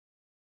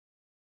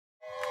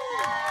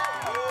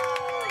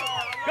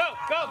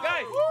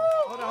guys.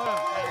 Hold on.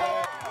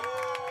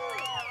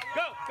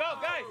 Go,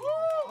 guys.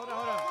 Hold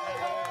on.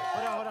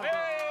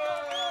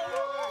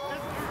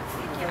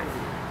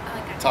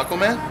 Taco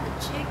Man?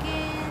 Chicken.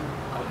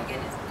 Oh my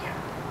goodness.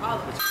 Yeah. All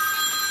of it.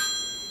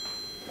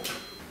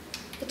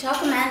 The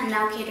Taco Man is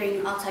now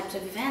catering all types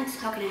of events.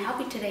 How can I help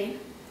you today?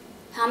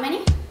 How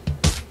many?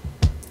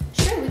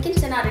 Sure, we can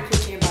send out a crew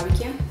to your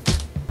barbecue.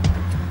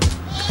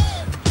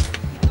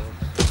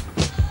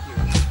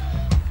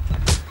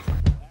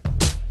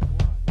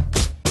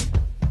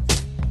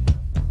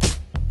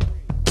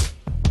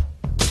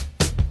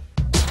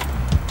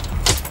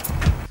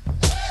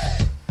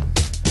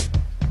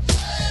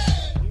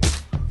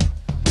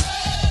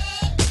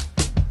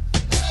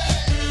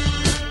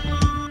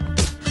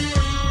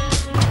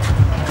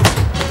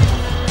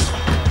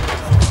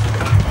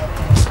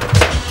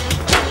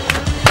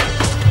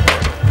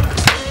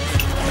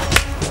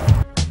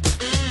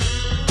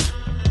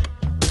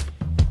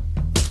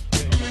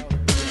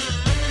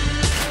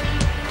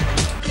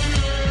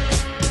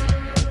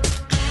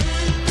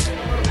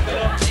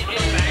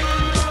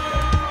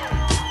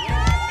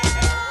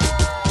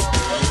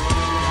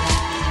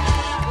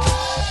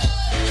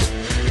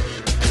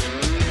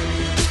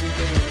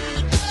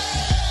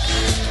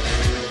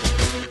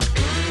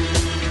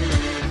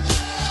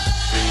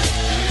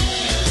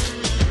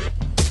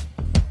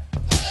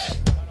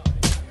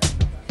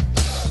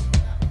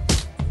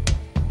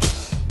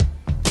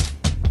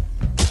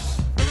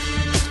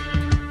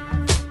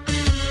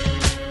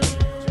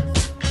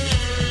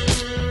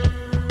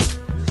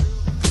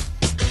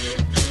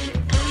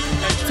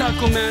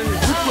 Taco Man,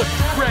 we put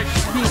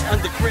fresh meat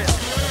on the grill.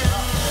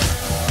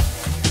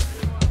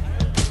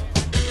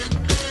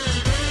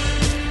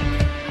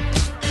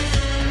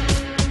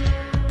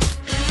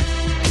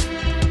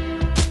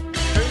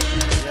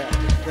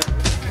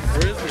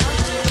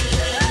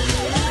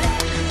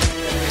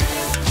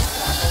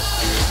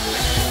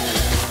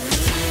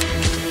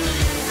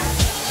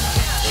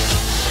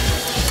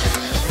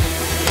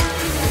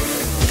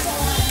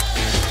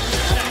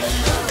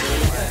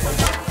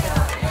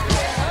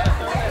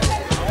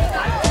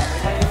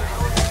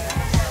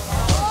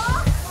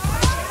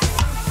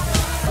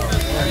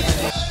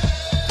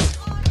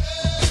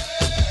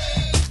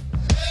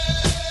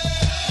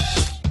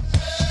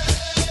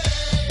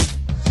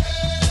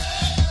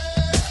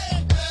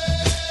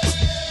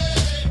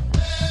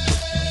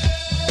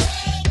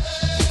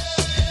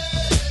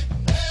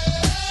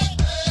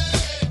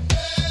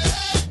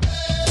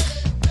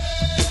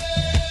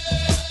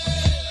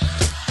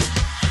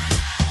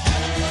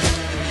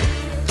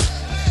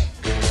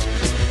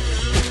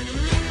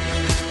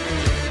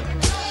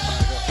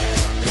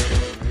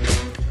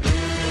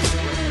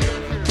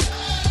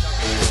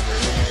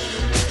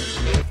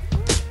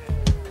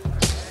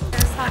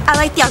 I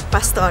like the al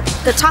pastor.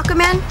 The Taco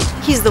Man,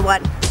 he's the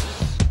one.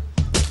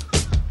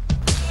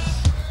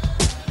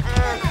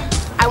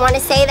 I want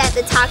to say that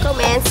the Taco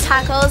Man's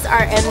tacos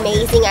are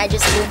amazing. I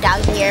just moved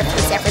out here from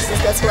San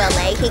Francisco to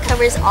LA. He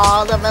covers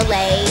all of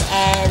LA,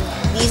 and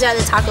these are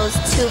the tacos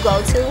to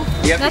go to.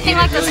 Nothing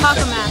like the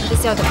Taco Man.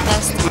 These are the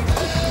best.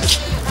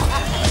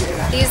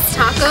 These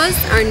tacos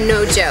are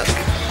no joke.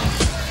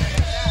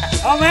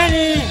 How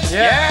many?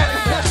 Yeah.